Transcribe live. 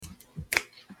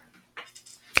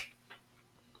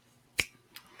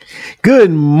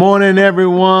Good morning,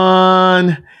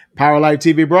 everyone. Power Light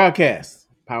TV broadcast,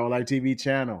 Power Light TV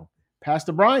channel.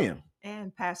 Pastor Brian.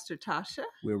 And Pastor Tasha.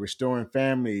 We're restoring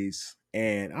families,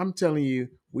 and I'm telling you,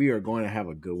 we are going to have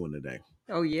a good one today.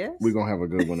 Oh, yes? We're going to have a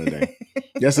good one today.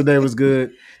 Yesterday was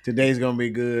good. Today's going to be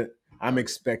good. I'm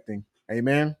expecting.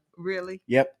 Amen? Really?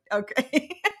 Yep.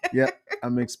 Okay. Yep.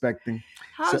 I'm expecting.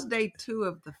 How's day 2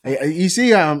 of the fast? You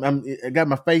see, I got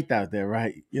my faith out there,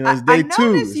 right? You know, it's I day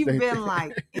 2. noticed you've been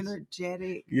like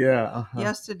energetic. Yeah.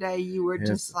 Yesterday you were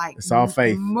just like it's all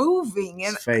faith. moving.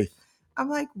 And it's faith. I'm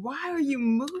like, why are you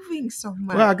moving so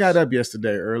much? Well, I got up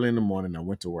yesterday early in the morning. I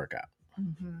went to work out.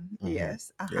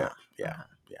 Yes. Yeah.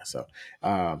 So,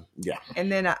 yeah.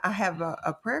 And then I have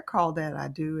a prayer call that I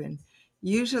do. And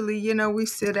usually, we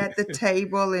sit at the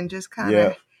table and just kind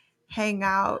of hang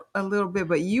out a little bit.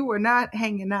 But you were not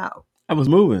hanging out. I was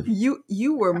moving.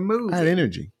 You were moving. I had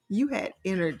energy. You had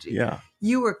energy. Yeah.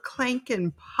 You were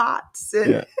clanking pots.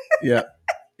 And Yeah.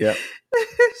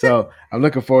 So I'm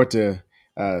looking forward to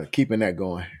keeping that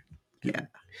going. Yeah. Okay.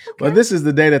 Well, this is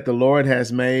the day that the Lord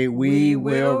has made. We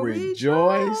will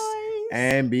rejoice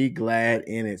and be glad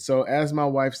in it. So as my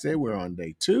wife said, we're on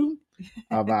day 2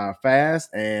 of our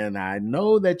fast. And I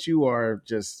know that you are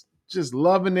just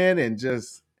loving it and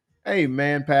just,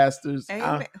 amen, pastors.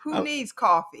 Amen. Who needs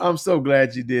coffee? I'm so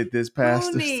glad you did this,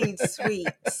 pastors. Who needs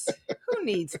sweets? Who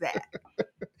needs that?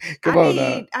 Come on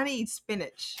now. I need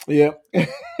spinach. Yep.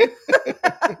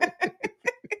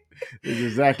 That's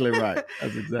exactly right.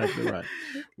 That's exactly right.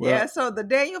 Well, yeah, so the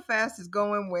Daniel fast is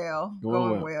going well.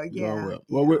 Going well. Yeah. Going well.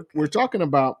 Well, we're talking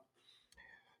about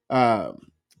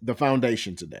the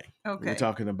foundation today. Okay. We're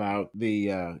talking about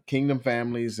the kingdom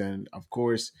families, and of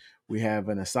course, we have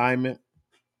an assignment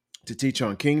to teach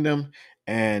on kingdom,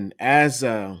 and as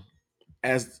a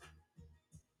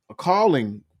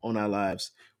calling on our lives,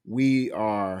 we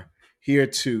are here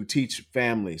to teach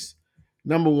families.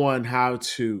 Number one, how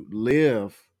to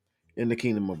live in the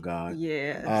kingdom of God.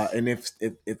 Yes. And if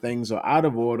things are out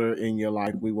of order in your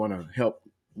life, we want to help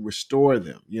restore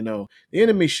them. You know, the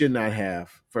enemy should not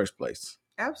have first place.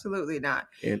 Absolutely not.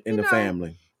 In the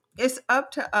family. It's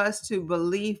up to us to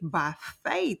believe by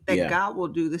faith that God will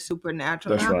do the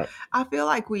supernatural. That's right. I feel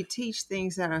like we teach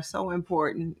things that are so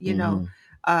important,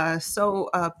 so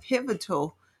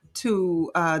pivotal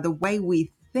to the way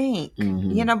we think,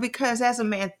 because as a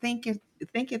man thinketh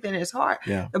in his heart,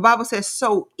 the Bible says,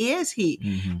 so is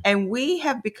he. And we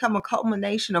have become a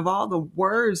culmination of all the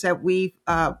words that we've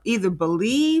either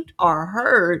believed or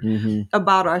heard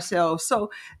about ourselves. So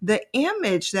the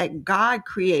image that God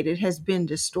created has been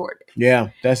distorted.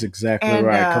 Yeah, that's exactly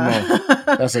right. Come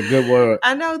on. That's a good word.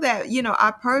 I know that,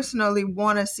 I personally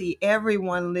want to see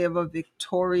everyone live a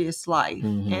victorious life.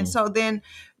 And so then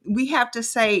we have to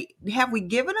say, have we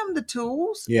given them the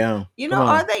tools? Yeah.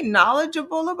 Are they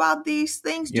knowledgeable about these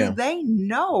things? Do they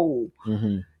know,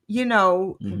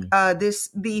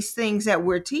 these things that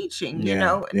we're teaching?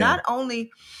 Not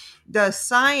only does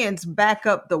science back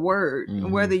up the word,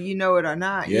 whether you know it or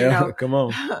not. Come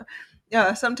on.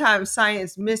 Sometimes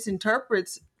science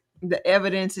misinterprets the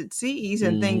evidence it sees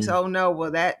and thinks, oh no, well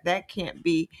that can't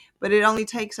be. But it only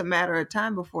takes a matter of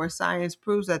time before science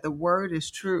proves that the word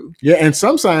is true. Yeah, and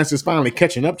some science is finally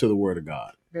catching up to the word of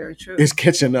God. Very true. It's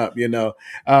catching up,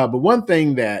 But one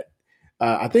thing that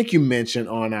I think you mentioned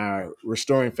on our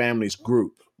Restoring Families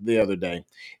group the other day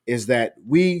is that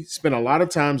we spend a lot of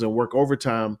times and work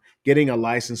overtime getting a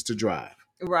license to drive.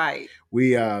 Right.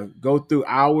 We go through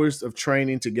hours of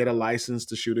training to get a license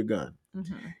to shoot a gun.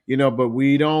 But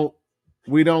we don't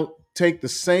take the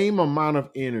same amount of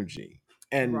energy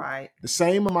and the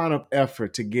same amount of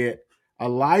effort to get a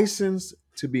license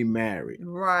to be married.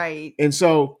 Right. And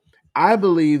so I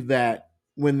believe that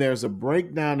when there's a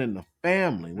breakdown in the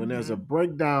family, when there's a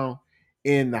breakdown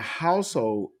in the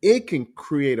household, it can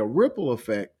create a ripple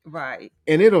effect. Right.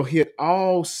 And it'll hit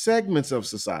all segments of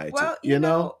society. Well,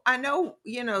 I know,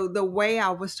 the way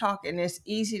I was talking, it's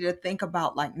easy to think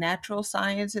about like natural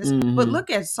sciences, but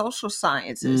look at social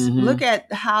sciences. Look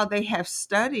at how they have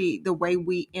studied the way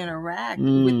we interact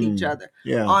with each other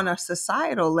on a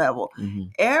societal level.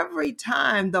 Every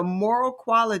time the moral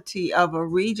quality of a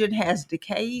region has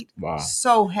decayed,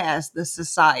 so has the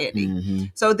society.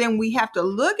 So then we have to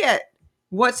look at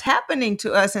what's happening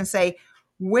to us and say,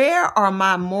 where are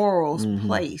my morals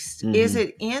placed? Is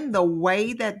it in the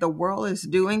way that the world is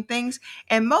doing things?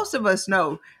 And most of us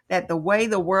know that the way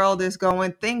the world is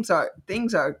going, things are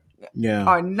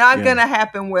not going to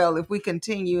happen well if we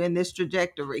continue in this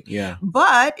trajectory. Yeah.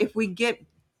 But if we get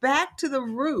back to the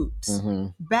roots,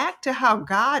 back to how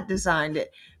God designed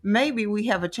it, maybe we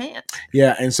have a chance.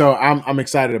 Yeah, and so I'm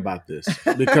excited about this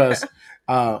because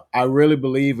I really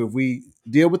believe if we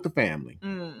deal with the family,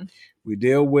 we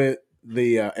deal with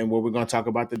the and what we're going to talk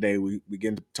about today, we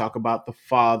begin to talk about the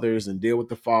fathers and deal with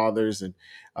the fathers, and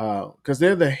because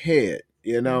they're the head,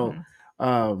 and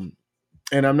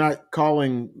I'm not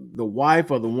calling the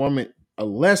wife or the woman a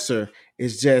lesser.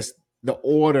 It's just the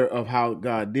order of how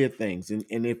God did things. And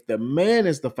if the man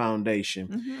is the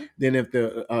foundation, then if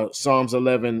the Psalms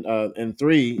 11 and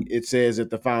 3, it says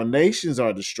if the foundations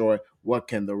are destroyed, what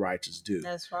can the righteous do?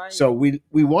 That's right. So we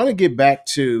want to get back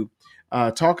to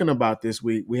talking about this.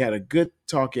 We had a good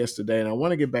talk yesterday, and I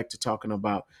want to get back to talking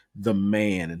about the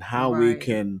man and how we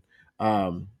can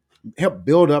help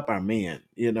build up our men,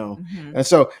 And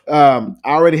so I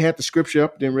already had the scripture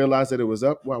up, didn't realize that it was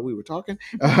up while we were talking.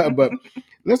 But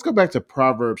let's go back to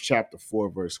Proverbs chapter 4,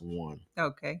 verse 1.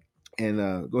 Okay.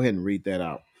 And go ahead and read that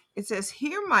out. It says,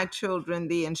 "Hear, my children,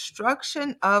 the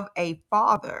instruction of a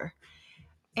father,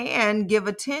 and give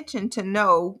attention to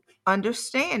know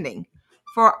understanding.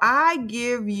 For I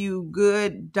give you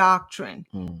good doctrine.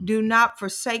 Do not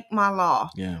forsake my law.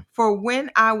 Yeah. For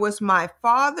when I was my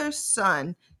father's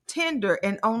son, tender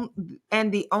and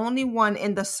the only one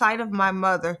in the sight of my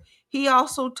mother, he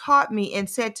also taught me and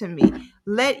said to me,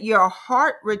 let your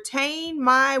heart retain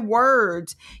my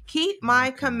words, keep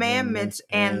my commandments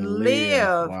and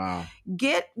live. Wow.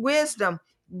 Get wisdom,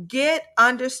 get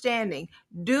understanding.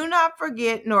 Do not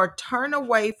forget nor turn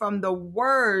away from the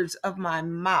words of my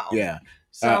mouth." Yeah.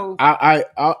 So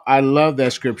I love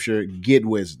that scripture. Get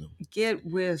wisdom. get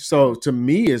wisdom. So to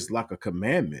me, it's like a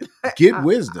commandment. Get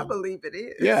wisdom. I believe it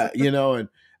is. Yeah, and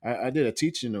I did a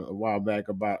teaching a while back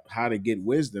about how to get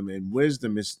wisdom, and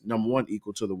wisdom is number one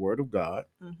equal to the word of God.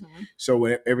 So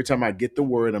every time I get the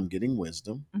word, I'm getting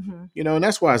wisdom. And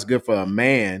that's why it's good for a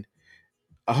man,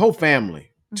 a whole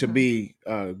family, to be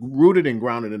rooted and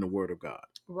grounded in the word of God.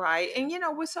 Right. And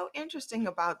what's so interesting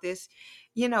about this,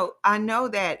 I know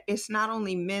that it's not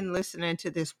only men listening to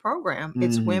this program,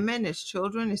 it's women, it's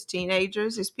children, it's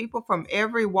teenagers, it's people from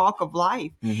every walk of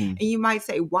life. And you might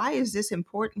say, why is this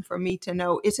important for me to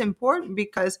know? It's important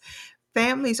because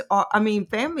families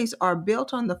are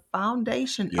built on the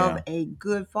foundation of a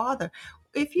good father.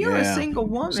 If you're a single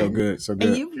woman so good.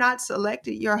 and you've not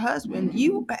selected your husband,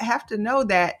 you have to know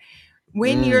that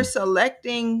when you're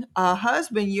selecting a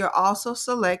husband, you're also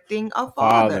selecting a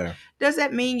father. Does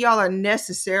that mean y'all are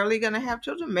necessarily going to have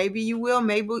children? Maybe you will,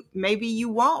 maybe you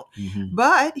won't.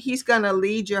 But he's going to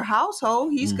lead your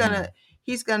household. He's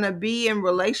going to be in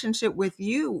relationship with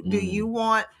you. Do you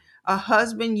want a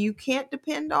husband you can't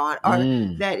depend on, or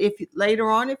that if later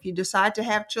on, if you decide to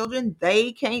have children,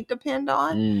 they can't depend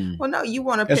on? Well, no, you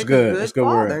want to pick a good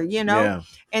father,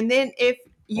 And then if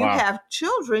you have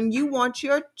children, you want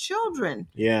your children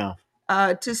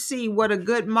to see what a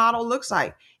good model looks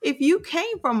like. If you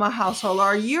came from a household,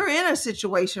 or you're in a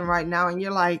situation right now and you're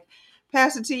like,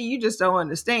 Pastor T, you just don't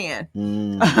understand.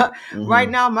 Right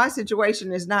now, my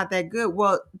situation is not that good.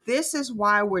 Well, this is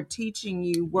why we're teaching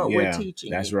you what we're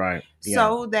teaching. That's right.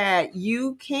 So that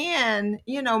you can,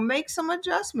 make some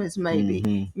adjustments.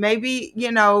 Maybe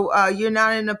you're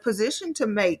not in a position to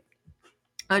make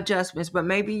adjustments, but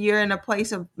maybe you're in a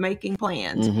place of making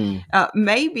plans.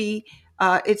 Maybe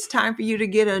it's time for you to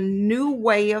get a new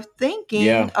way of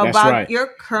thinking about your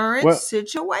current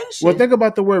situation. Well, think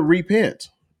about the word repent.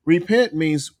 Repent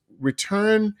means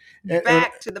return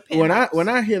back to the penthouse. When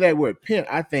I hear that word pent,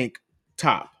 I think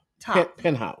top.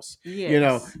 Penthouse.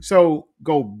 Yes. So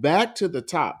go back to the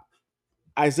top.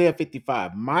 Isaiah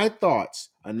 55. My thoughts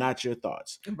are not your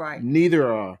thoughts. Right.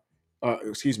 Neither are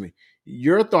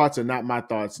your thoughts are not my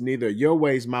thoughts, neither your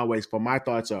ways my ways, for my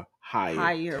thoughts are higher.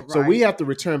 Right. So we have to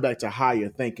return back to higher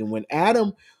thinking. When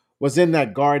Adam was in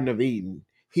that Garden of Eden,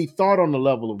 he thought on the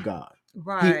level of God.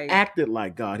 Right. He acted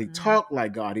like God. He talked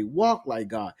like God. He walked like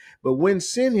God. But when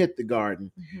sin hit the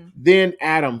garden, then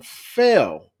Adam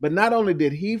fell. But not only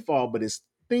did he fall, but his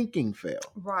thinking fell.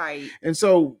 Right. And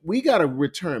so we got to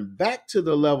return back to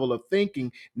the level of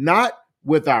thinking, not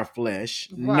with our flesh,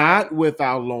 not with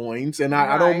our loins. And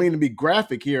I don't mean to be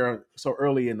graphic here so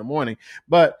early in the morning,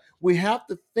 but we have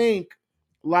to think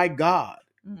like God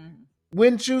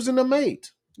when choosing a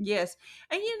mate. Yes.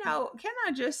 And, can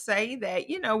I just say that,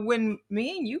 when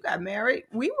me and you got married,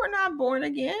 we were not born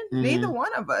again, neither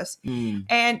one of us.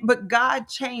 But God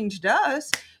changed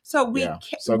us. So we have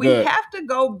to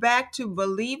go back to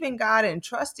believing God and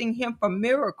trusting him for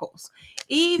miracles,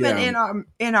 even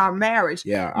in our marriage.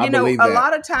 Yeah, I believe that. A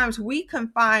lot of times we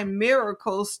confine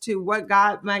miracles to what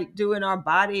God might do in our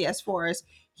body as far as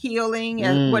healing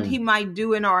and what he might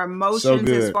do in our emotions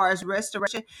as far as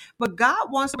restoration. But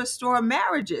God wants to restore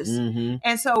marriages.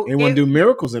 And so he wants to do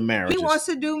miracles in marriages. He wants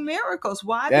to do miracles.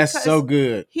 Why? That's because so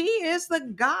good. He is the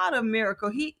God of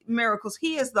miracles.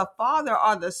 He is the Father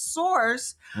or the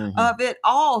source of it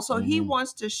all. So He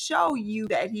wants to show you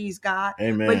that He's God.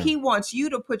 Amen. But He wants you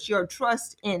to put your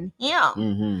trust in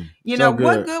Him. You know,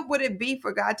 what good would it be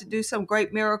for God to do some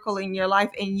great miracle in your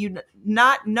life and you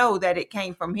not know that it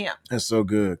came from Him? That's so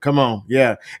good. Come on.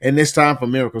 Yeah. And it's time for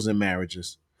miracles in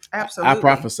marriages. Absolutely. I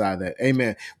prophesy that.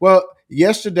 Amen. Well,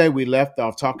 yesterday we left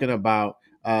off talking about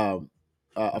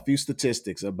a few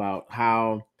statistics about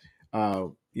how,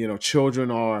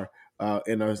 children are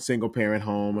in a single parent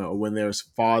home or when there's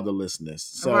fatherlessness.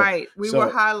 So, right. We were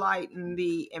highlighting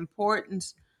the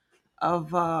importance of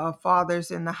fathers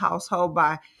in the household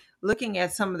by looking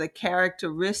at some of the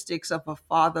characteristics of a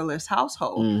fatherless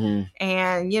household.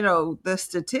 And, the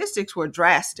statistics were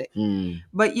drastic.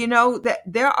 But, that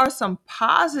there are some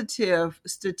positive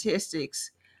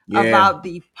statistics about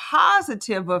the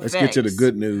positive effects. Let's get to the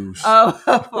good news of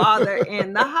a father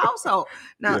in the household.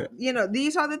 Now,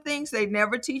 these are the things they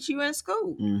never teach you in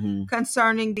school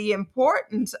concerning the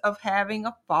importance of having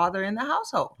a father in the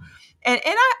household. And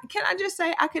I just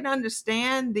say I can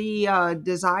understand the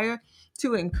desire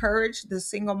to encourage the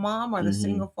single mom or the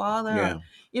single father.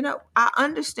 I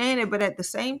understand it, but at the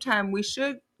same time, we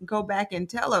should go back and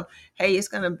tell them, hey, it's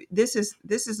gonna be this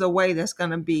is a way that's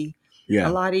gonna be a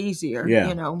lot easier,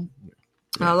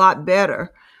 a lot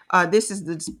better. This is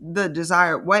the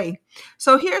desired way.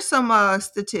 So here's some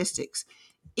statistics.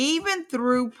 Even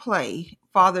through play,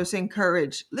 fathers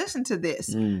encourage, listen to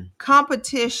this,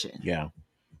 competition,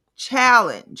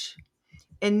 challenge,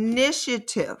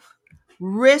 initiative,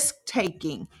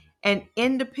 risk-taking, and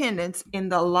independence in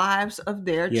the lives of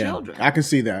their children. I can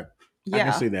see that. I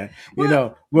can see that.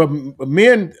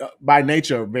 Men by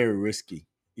nature are very risky.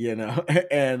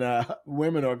 And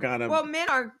women are kind of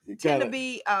men tend to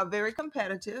be very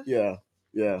competitive.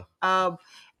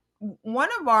 One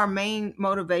of our main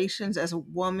motivations as a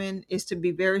woman is to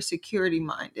be very security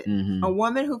minded. A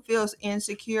woman who feels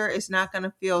insecure is not going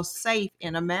to feel safe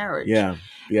in a marriage.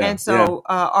 And so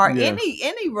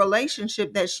any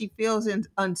relationship that she feels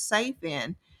unsafe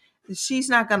in, she's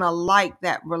not going to like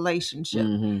that relationship.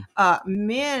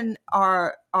 Men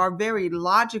are very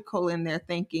logical in their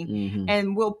thinking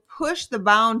and will push the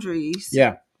boundaries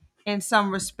in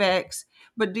some respects.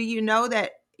 But do you know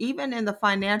that even in the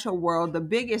financial world, the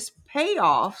biggest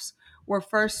payoffs were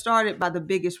first started by the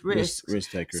biggest risks? Risk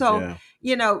takers. So,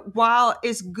 while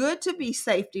it's good to be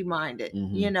safety minded,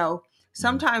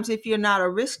 sometimes if you're not a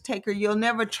risk taker, you'll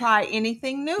never try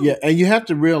anything new. Yeah, and you have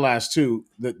to realize too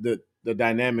the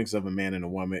dynamics of a man and a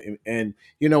woman. And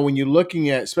when you're looking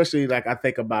at, especially like I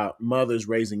think about mothers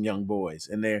raising young boys,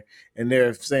 and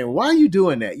they're saying, why are you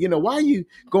doing that? Why are you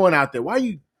going out there? Why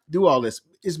you do all this?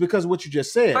 It's because of what you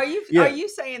just said. Are you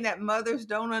saying that mothers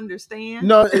don't understand?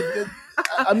 No,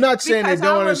 I'm not saying they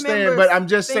don't understand, but I'm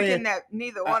just saying that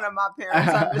neither one of my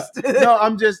parents understood. No,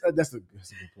 I'm just that's a good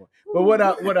point. But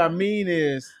what I mean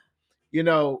is,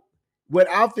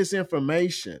 without this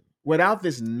information, without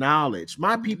this knowledge,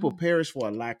 my people perish for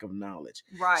a lack of knowledge.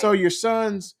 Right. So your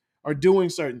sons are doing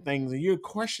certain things, and you're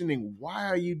questioning, why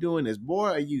are you doing this? Boy,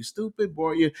 are you stupid?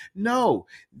 Boy, no.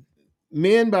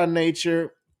 Men by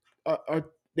nature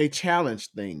they challenge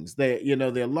things. They're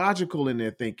logical in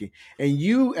their thinking. And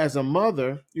you as a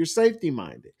mother, you're safety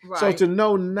minded. Right. So to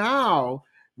know now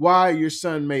why your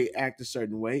son may act a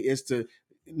certain way is to,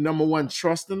 number one,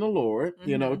 trust in the Lord,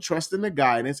 trust in the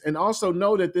guidance, and also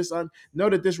know that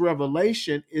this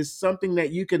revelation is something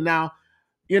that you can now,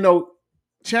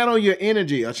 channel your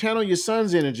energy or channel your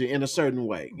son's energy in a certain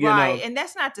way. Right. And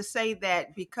that's not to say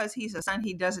that because he's a son,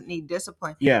 he doesn't need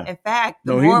discipline. Yeah. In fact,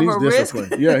 he needs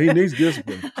discipline. He needs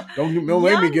discipline. Don't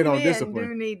make me get on discipline.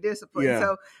 Do need discipline. Yeah.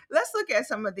 So let's look at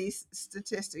some of these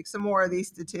statistics, some more of these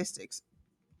statistics.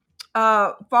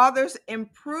 Fathers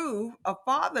improve, a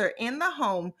father in the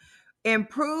home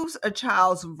improves a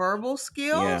child's verbal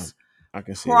skills, I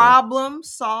can see problem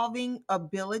solving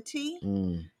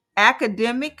ability,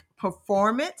 academic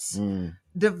performance,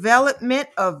 development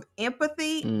of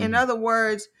empathy. In other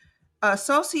words,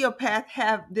 sociopaths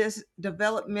have this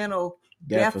developmental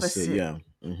deficit.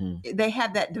 They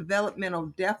have that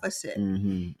developmental deficit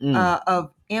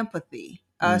of empathy.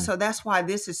 So that's why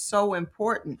this is so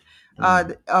important.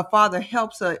 A father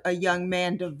helps a young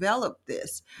man develop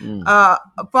this.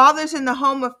 Fathers in the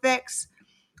home affects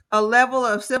a level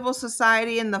of civil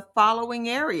society in the following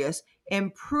areas: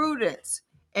 in prudence,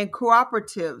 and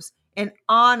cooperatives, and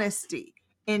honesty,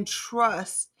 and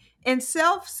trust, and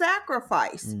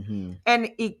self-sacrifice, and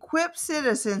equip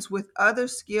citizens with other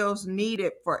skills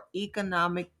needed for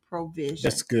economic provision.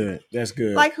 That's good. That's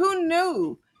good. Like, who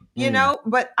knew?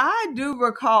 But I do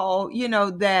recall,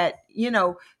 that,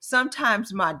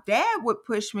 sometimes my dad would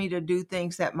push me to do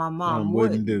things that my mom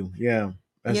wouldn't do. Yeah.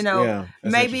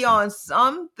 Maybe on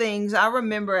some things. I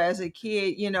remember as a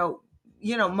kid,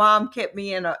 mom kept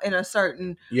me in a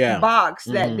certain box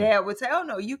that dad would say, "Oh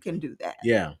no, you can do that."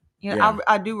 Yeah.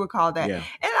 I do recall that. And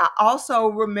I also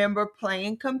remember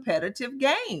playing competitive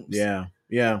games. Yeah.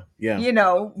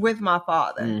 With my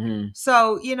father.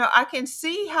 So, I can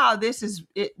see how this is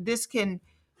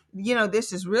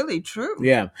really true.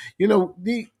 Yeah.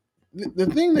 The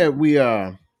thing that we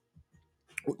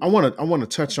I want to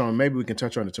touch on, maybe we can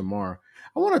touch on it tomorrow.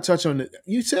 I want to touch on it.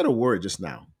 You said a word just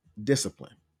now,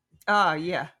 discipline.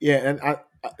 Yeah. Yeah, and I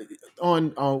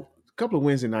on a couple of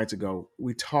Wednesday nights ago,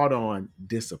 we taught on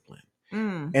discipline.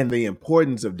 And the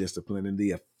importance of discipline and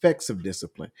the effects of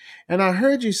discipline. And I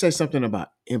heard you say something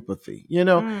about empathy.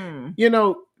 The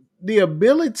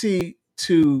ability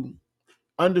to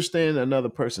understand another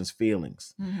person's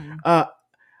feelings.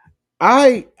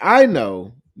 I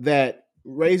know that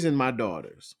raising my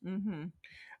daughters,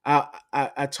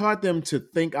 I taught them to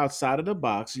think outside of the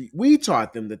box. We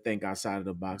taught them to think outside of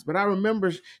the box, but I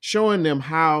remember showing them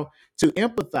how to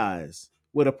empathize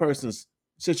with a person's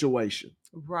situation.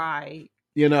 Right.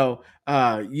 You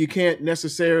can't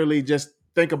necessarily just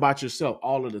think about yourself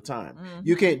all of the time.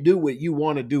 You can't do what you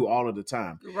want to do all of the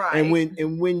time. Right. And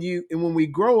when we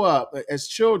grow up as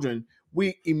children,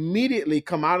 we immediately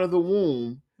come out of the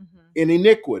womb in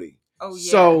iniquity. Oh,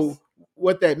 yes. So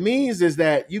what that means is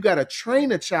that you got to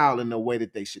train a child in the way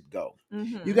that they should go.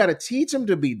 You got to teach them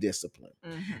to be disciplined.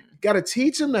 Got to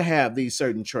teach them to have these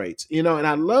certain traits. And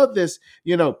I love this,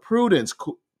 prudence,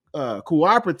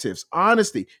 cooperatives,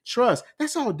 honesty, trust.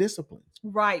 That's all discipline.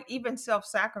 Right. Even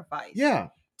self-sacrifice. Yeah.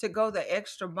 To go the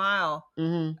extra mile,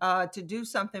 to do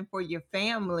something for your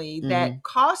family that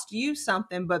costs you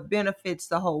something but benefits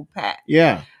the whole pack.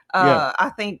 Yeah.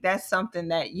 I think that's something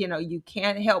that, you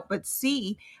can't help but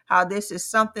see how this is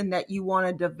something that you want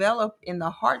to develop in the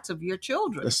hearts of your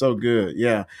children. That's so good.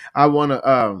 Yeah. I want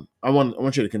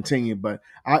you to continue, but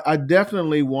I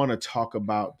definitely want to talk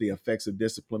about the effects of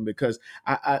discipline, because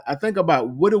I think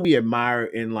about, what do we admire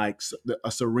in like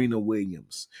a Serena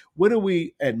Williams? What do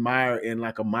we admire in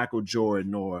like a Michael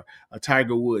Jordan or a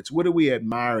Tiger Woods? What do we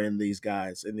admire in these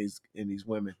guys, in these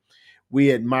women?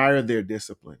 We admire their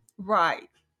discipline. Right.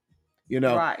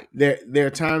 Right. There are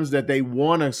times that they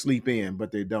want to sleep in,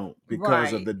 but they don't,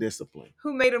 because of the discipline.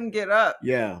 Who made them get up?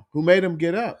 Yeah. Who made them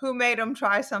get up? Who made them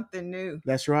try something new?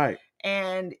 That's right.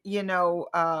 And,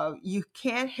 you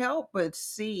can't help but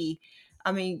see,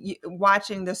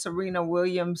 watching the Serena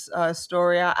Williams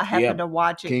story, I happened to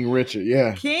watch it. King Richard,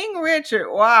 yeah. King Richard,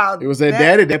 wow. It was that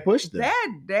daddy that pushed him.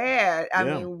 That dad, I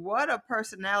mean, what a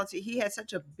personality. He had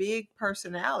such a big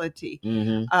personality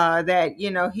that,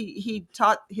 he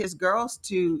taught his girls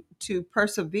to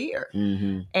persevere.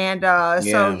 And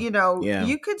so,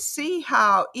 you could see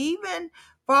how even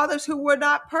fathers who were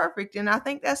not perfect, and I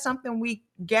think that's something we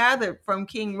gathered from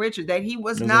King Richard, that he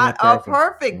was not a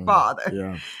perfect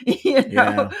father.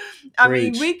 I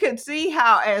mean, we could see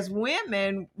how as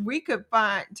women we could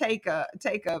have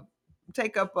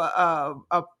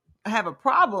a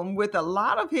problem with a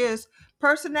lot of his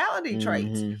personality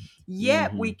traits.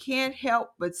 Yet we can't help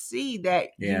but see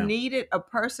that you needed a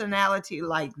personality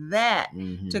like that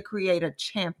to create a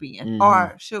champion,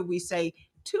 or should we say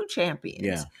 2 champions.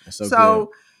 Yeah.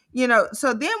 So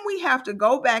then we have to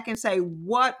go back and say,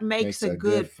 what makes a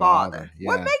good father? Yeah.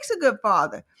 What makes a good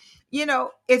father?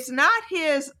 It's not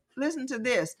his, listen to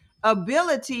this,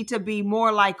 ability to be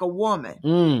more like a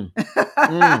woman.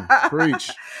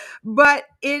 Preach. But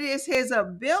it is his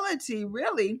ability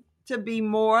really to be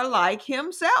more like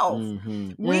himself.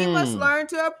 We must learn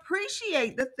to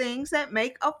appreciate the things that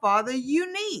make a father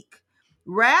unique,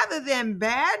 rather than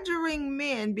badgering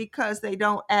men because they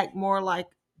don't act more like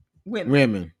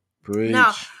women. Preach.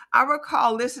 Now, I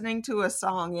recall listening to a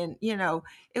song, and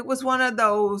it was one of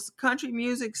those country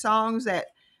music songs that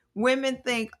women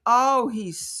think, oh,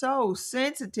 he's so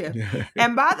sensitive.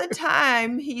 And by the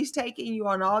time he's taking you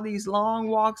on all these long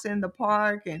walks in the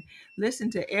park and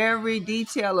listen to every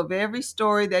detail of every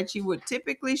story that you would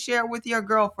typically share with your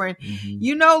girlfriend,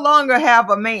 you no longer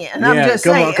have a man. I'm just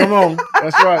saying. Come on.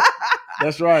 That's right.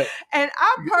 That's right. And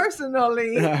I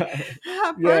personally,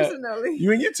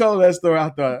 When you told that story, I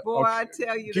thought, boy, okay, I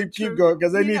tell you the truth. keep going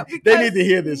because they need to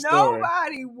hear this story.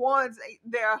 Nobody wants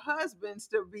their husbands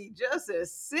to be just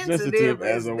as sensitive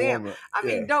as a them. Woman. I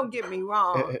mean, don't get me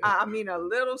wrong. I mean, a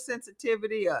little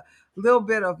sensitivity, a little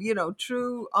bit of,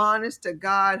 true, honest to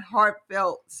God,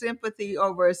 heartfelt sympathy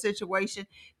over a situation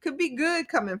could be good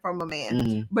coming from a man.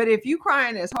 Mm-hmm. But if you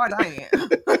crying as hard as I am,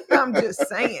 I'm just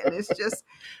saying, it's just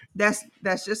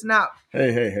that's just not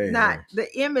not the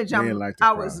image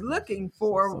I was looking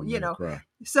for.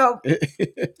 So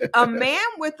a man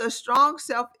with a strong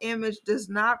self-image does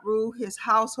not rule his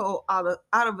household out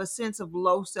of a sense of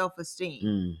low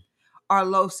self-esteem or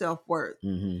low self-worth.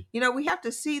 Mm-hmm. We have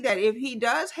to see that if he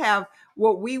does have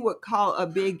what we would call a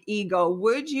big ego,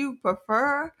 would you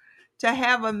prefer to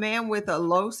have a man with a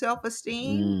low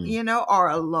self-esteem, or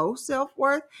a low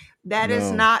self-worth? That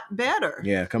is not better.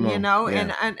 Yeah, come on.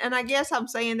 And I guess I'm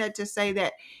saying that to say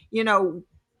that,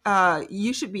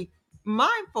 you should be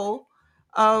mindful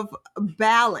of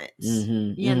balance,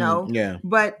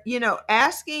 but,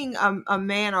 asking a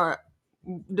man or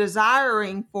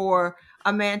desiring for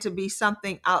a man to be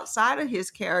something outside of his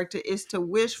character is to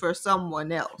wish for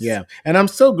someone else. Yeah. And I'm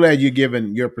so glad you're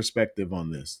giving your perspective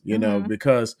on this,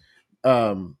 because,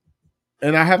 and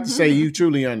I have to say, you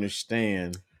truly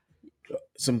understand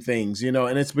some things,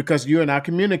 and it's because you and I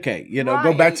communicate, right.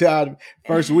 Go back to our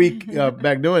first week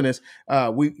back doing this.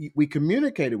 We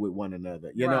communicated with one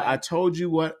another. Right. I told you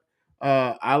what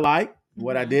I liked,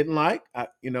 what I didn't like,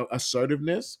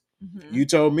 assertiveness. Mm-hmm. You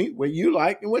told me what you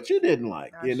liked and what you didn't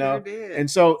like, Sure did.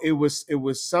 And so it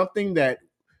was something that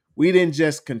we didn't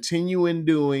just continue in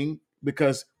doing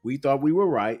because we thought we were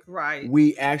right. Right.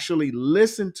 We actually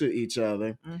listened to each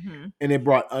other, and it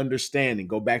brought understanding.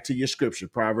 Go back to your scripture,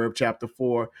 Proverbs chapter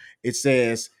 4. It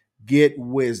says, get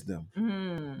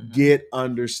wisdom, get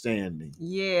understanding.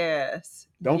 Yes.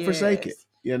 Don't forsake it.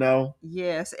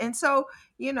 Yes. And so,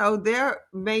 there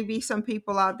may be some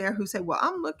people out there who say, well,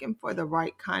 I'm looking for the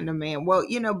right kind of man. Well,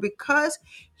 because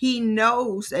he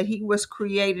knows that he was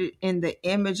created in the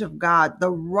image of God,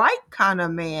 the right kind of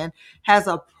man has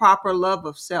a proper love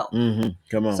of self.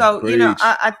 Come on. So,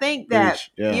 I think that,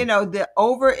 the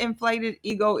overinflated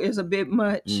ego is a bit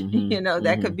much,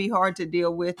 that could be hard to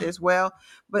deal with as well.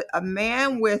 But a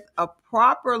man with a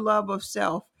proper love of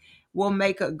self will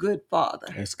make a good father.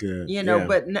 That's good.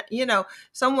 But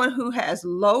someone who has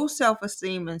low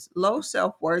self-esteem and low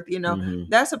self-worth,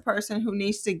 that's a person who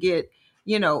needs to get,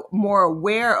 more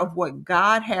aware of what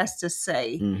God has to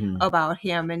say about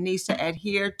him and needs to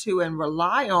adhere to and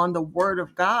rely on the word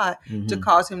of God to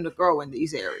cause him to grow in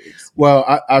these areas.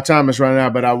 Well, our time is running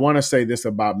out, but I want to say this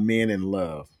about men and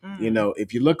love.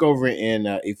 If you look over in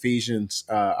Ephesians,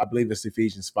 I believe it's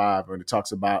Ephesians 5, where it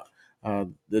talks about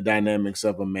the dynamics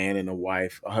of a man and a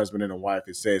wife, a husband and a wife.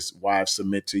 It says, wives,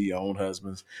 submit to your own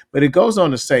husbands. But it goes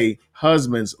on to say,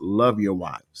 husbands, love your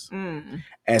wives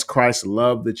as Christ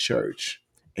loved the church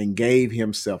and gave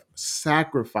himself,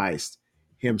 sacrificed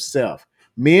himself.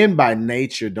 Men by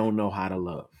nature don't know how to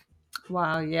love.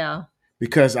 Wow, yeah.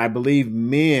 Because I believe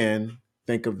men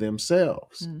think of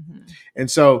themselves. And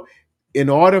so in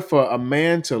order for a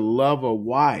man to love a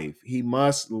wife, he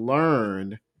must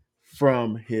learn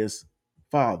from his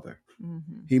father.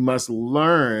 He must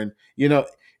learn,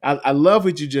 I love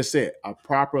what you just said, a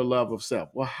proper love of self.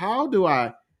 Well, how do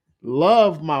I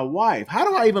love my wife? How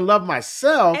do I even love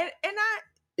myself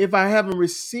if I haven't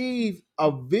received a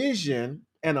vision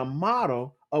and a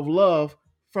model of love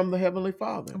from the Heavenly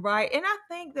Father? Right. And I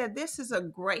think that this is a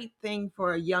great thing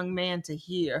for a young man to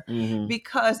hear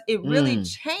because it really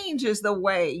changes the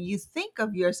way you think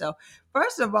of yourself.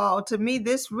 First of all, to me,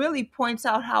 this really points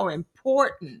out how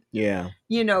important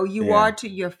you are to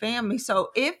your family.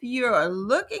 So if you're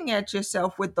looking at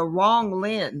yourself with the wrong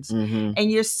lens and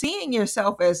you're seeing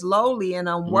yourself as lowly and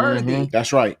unworthy,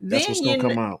 that's right. That's what's going to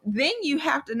come out. Then you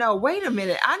have to know, wait a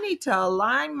minute, I need to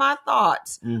align my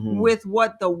thoughts with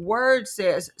what the word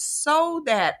says so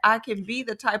that I can be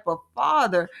the type of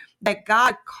father that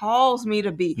God calls me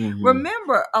to be.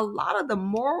 Remember, a lot of the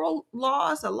moral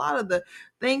laws, a lot of the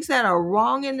things that are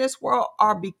wrong in this world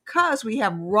are because we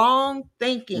have wrong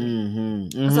thinking.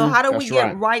 So how do we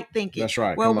get right thinking? That's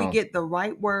right. Well, we get the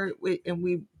right word and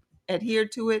we adhere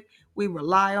to it. We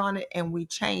rely on it and we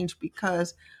change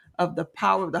because of the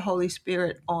power of the Holy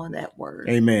Spirit on that word.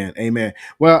 Amen. Amen.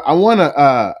 Well, I want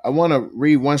to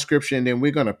read one scripture and then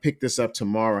we're going to pick this up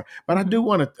tomorrow. But I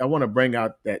want to bring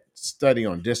out that study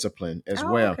on discipline as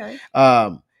well. Okay.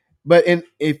 But in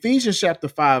Ephesians chapter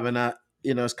 5, and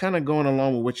it's kind of going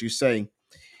along with what you say.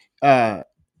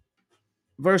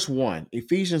 verse 1,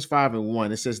 Ephesians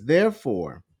 5:1, it says,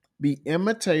 therefore, be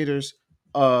imitators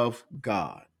of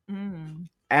God.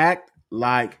 Act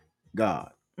like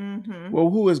God. Well,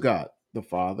 who is God? The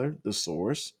Father, the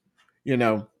source,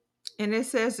 And it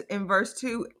says in verse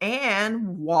 2,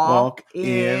 and walk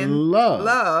in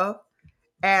love,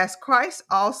 as Christ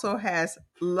also has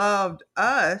loved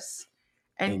us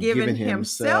and given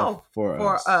himself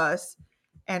for us,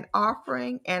 an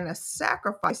offering and a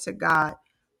sacrifice to God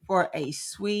for a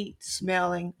sweet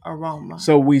smelling aroma.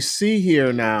 So we see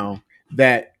here now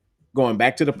that, going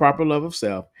back to the proper love of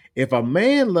self, if a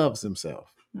man loves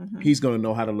himself, he's going to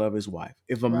know how to love his wife.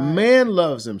 If a man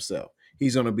loves himself,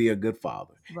 he's going to be a good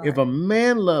father. If a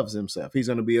man loves himself, he's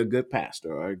going to be a good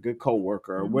pastor or a good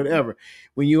co-worker or whatever.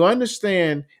 When you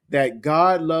understand that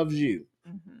God loves you,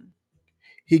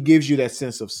 he gives you that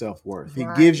sense of self-worth. He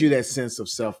gives you that sense of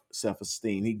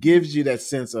self-esteem. He gives you that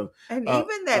sense of, and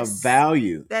even that of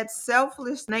value. That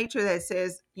selfless nature that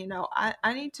says,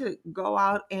 I need to go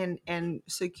out and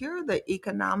secure the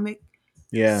economic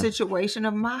situation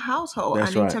of my household. I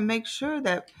need to make sure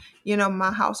that,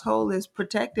 my household is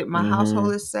protected. My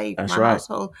household is safe. My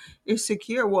household is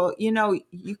secure. Well, you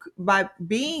by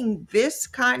being this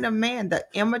kind of man, the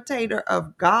imitator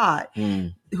of God,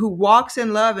 who walks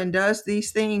in love and does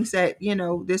these things that,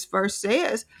 this verse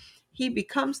says, he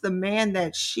becomes the man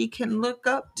that she can look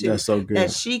up to. That's so good. That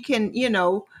she can,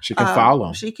 she can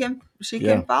follow. She can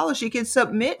follow. She can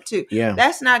submit to.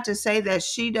 That's not to say that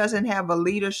she doesn't have a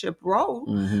leadership role,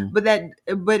 but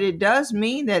it does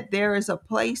mean that there is a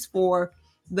place for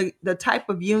the type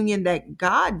of union that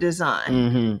God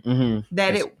designed.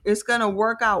 That it's going to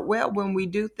work out well when we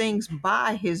do things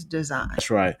by his design. That's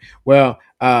right. Well,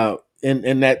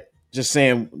 in that, just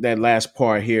saying that last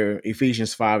part here,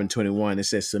 Ephesians 5:21, it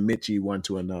says, submit ye one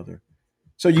to another.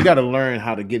 So you got to learn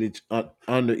how to get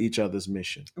under each other's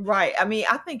mission. Right. I mean,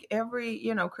 I think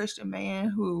every, Christian man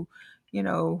who,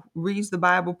 reads the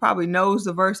Bible probably knows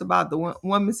the verse about the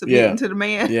woman submitting to the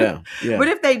man. Yeah. But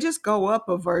if they just go up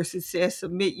a verse, it says,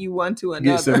 submit you one to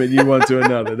another. Submit you one to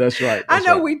another. That's right. I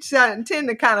know we tend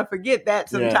to kind of forget that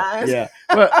sometimes. Yeah.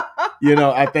 But,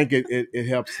 I think it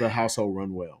helps the household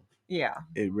run well. Yeah,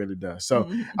 it really does.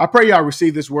 So I pray y'all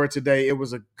receive this word today. It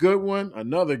was a good one,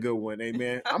 another good one.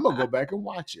 Amen. I'm gonna go back and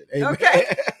watch it. Amen. Okay.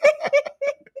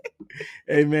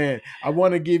 Amen. I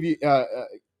want to give you.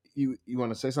 You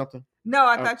want to say something? No,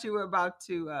 I thought you were about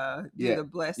to do the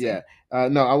blessing. Yeah.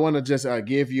 No, I want to just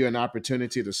give you an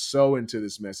opportunity to sow into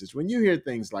this message. When you hear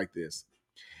things like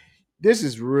this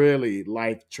is really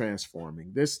life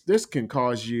transforming. This can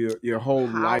cause your whole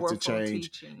life to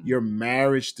change, your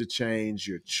marriage to change,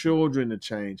 your children to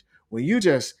change. When you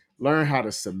just learn how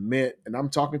to submit, and I'm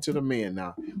talking to the men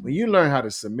now, when you learn how to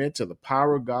submit to the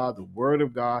power of God, the word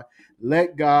of God,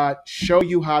 let God show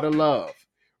you how to love.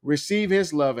 Receive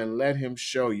his love and let him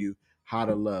show you how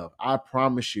to love. I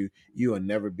promise you, you will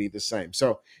never be the same.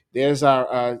 So there's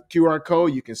our QR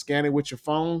code. You can scan it with your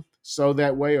phone, so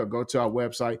that way, or go to our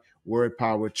website,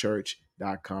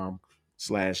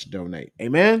 wordpowerchurch.com/donate.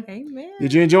 Amen. Amen.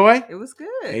 Did you enjoy? It was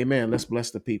good. Amen. Let's bless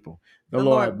the people. The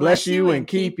Lord bless you and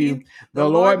keep you. The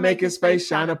Lord make his face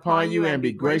shine upon you and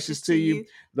be gracious to you.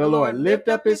 The Lord lift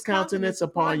up his countenance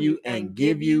upon you and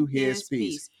give you his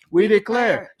peace. We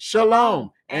declare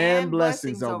shalom and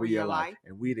blessings over your life.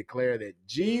 And we declare that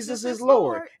Jesus is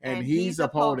Lord and he's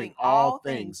upholding all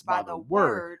things by the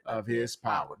word of his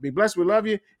power. Be blessed. We love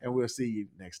you. And we'll see you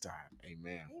next time.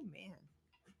 Amen. Amen.